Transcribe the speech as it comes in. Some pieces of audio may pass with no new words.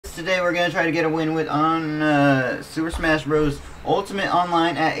guys, today we're gonna try to get a win with on Super Smash Bros. Ultimate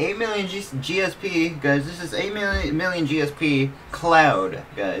Online at 8 million GSP, guys. This is 8 million GSP Cloud,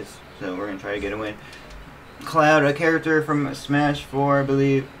 guys. So we're gonna try to get a win. Cloud, a character from Smash 4, I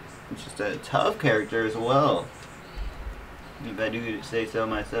believe. It's just a tough character as well, if I do say so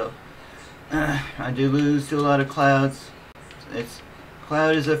myself. I do lose to a lot of Clouds.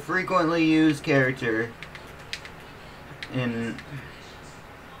 Cloud is a frequently used character in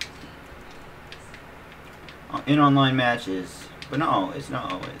online matches, but not always.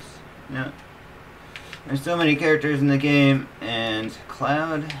 No, there's so many characters in the game, and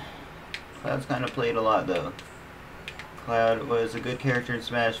Cloud's kind of played a lot though. Cloud was a good character in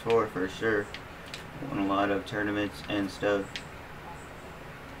Smash 4 for sure. Won a lot of tournaments and stuff.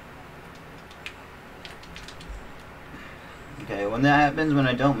 Okay, when that happens, when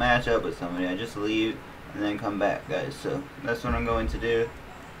I don't match up with somebody, I just leave and then come back, guys. So that's what I'm going to do.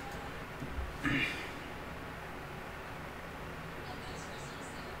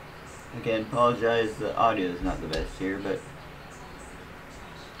 Again, apologize, the audio is not the best here, but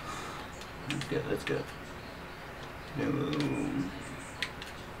let's go. Boom.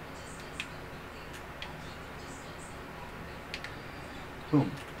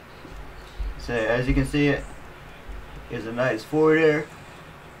 Boom. So as you can see, it is a nice forward air,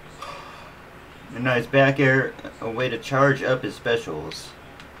 a nice back air, a way to charge up his specials.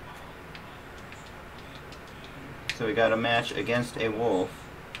 So we got a match against a wolf.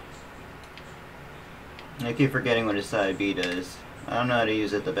 I keep forgetting what his side B does. I don't know how to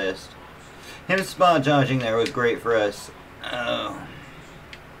use it the best. Him spot dodging there was great for us. Oh,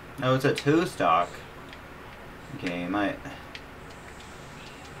 it's a 2-stock game. I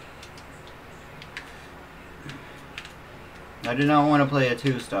do not want to play a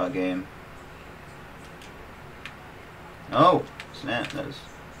 2-stock game. Oh, snap!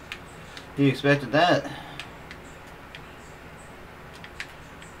 He expected that.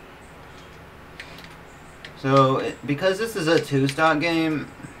 So, because this is a 2-stock game,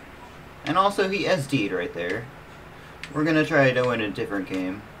 and also he SD'd right there, we're gonna try to win a different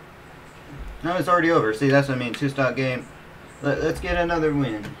game. No, it's already over. See, that's what I mean, 2-stock game. Let's get another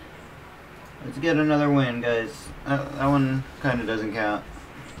win. Let's get another win, guys. That one kind of doesn't count.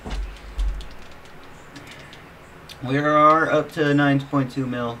 We are up to 9.2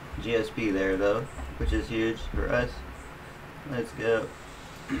 mil GSP there, though, which is huge for us. Let's go.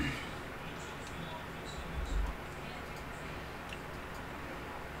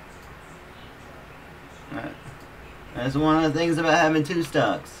 Alright. That's one of the things about having 2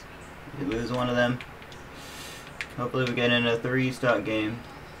 stocks. If you lose one of them, hopefully we get in a 3-stock game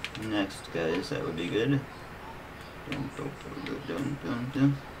next, guys. That would be good.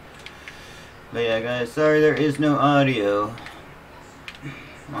 But yeah, guys, sorry there is no audio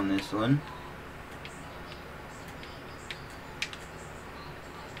on this one.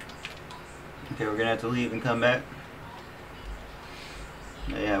 Okay, we're gonna have to leave and come back.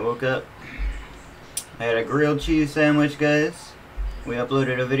 But yeah, I woke up. I had a grilled cheese sandwich, guys. We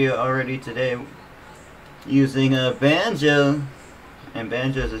uploaded a video already today using a Banjo, and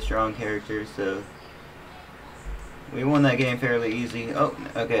Banjo's a strong character, so we won that game fairly easy. Oh,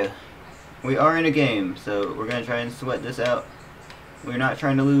 okay. We are in a game, so we're gonna try and sweat this out. We're not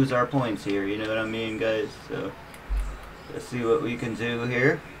trying to lose our points here, you know what I mean, guys? So let's see what we can do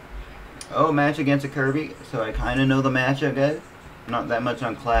here. Oh, match against a Kirby, so I kind of know the matchup, guys. Not that much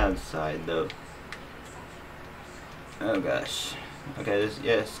on Cloud's side, though. Oh gosh. Okay,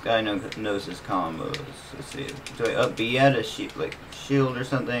 this guy knows his combos. Let's see. Do I up B at a shield or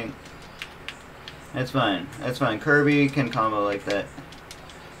something? That's fine. That's fine. Kirby can combo like that.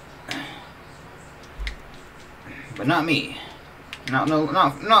 But not me. Not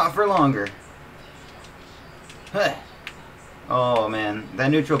for longer. Oh man, that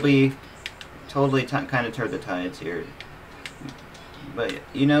neutral B totally kind of turned the tides here. But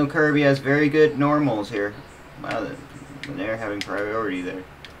you know, Kirby has very good normals here. Wow, they're having priority there.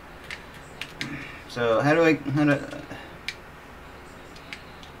 So how do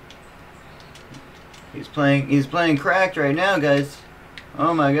he's playing cracked right now, guys.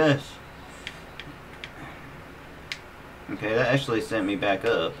 Oh my gosh. Okay, that actually sent me back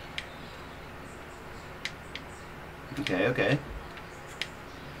up. Okay.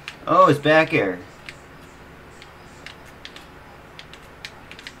 Oh, it's back air.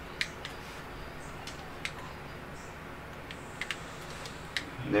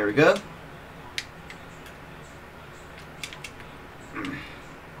 There we go.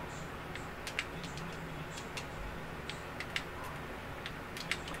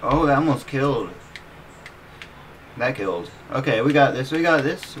 Oh, that almost killed. That killed. Okay, we got this. We got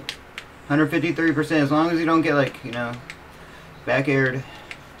this. 153%. As long as you don't get, like, you know, back aired.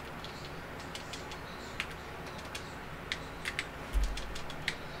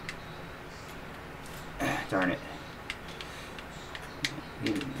 Darn it.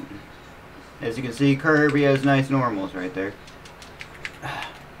 As you can see, Kirby has nice normals right there.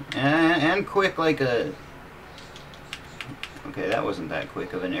 And quick like a... Okay, that wasn't that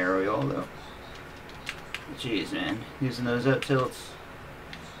quick of an aerial, though. Jeez, man. Using those up tilts.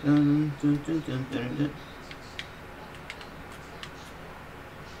 Dun, dun, dun, dun, dun,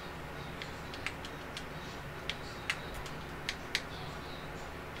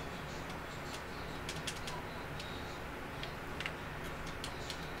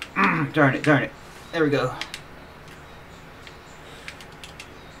 dun. Darn it, darn it. There we go.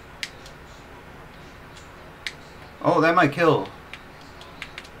 Oh, that might kill.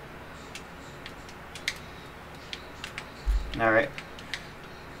 Alright.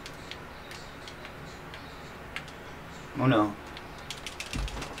 Oh no.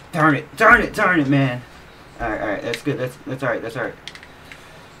 Darn it, man. Alright, that's good. That's alright, that's alright.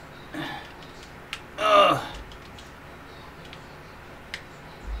 Ugh.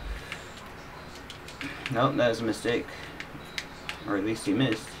 Nope, that was a mistake. Or at least he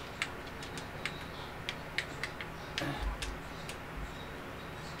missed.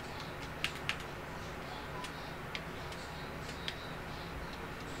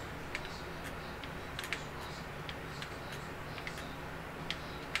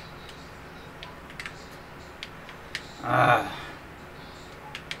 Ah.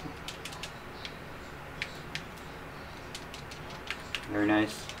 Very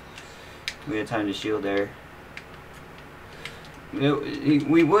nice. We had time to shield there.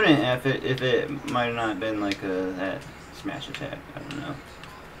 We wouldn't if it might have not been like that smash attack. I don't know.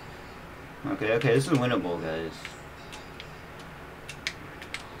 Okay, this is winnable, guys.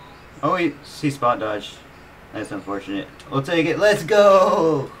 Oh, he spot dodged. That's unfortunate. We'll take it. Let's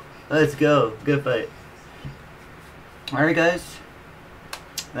go. Let's go. Good fight. Alright, guys.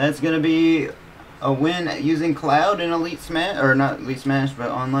 That's gonna be a win using Cloud in Elite Smash, or not Elite Smash, but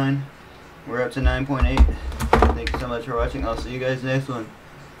online. We're up to 9.8. Thank you so much for watching. I'll see you guys next one.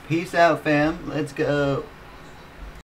 Peace out, fam. Let's go.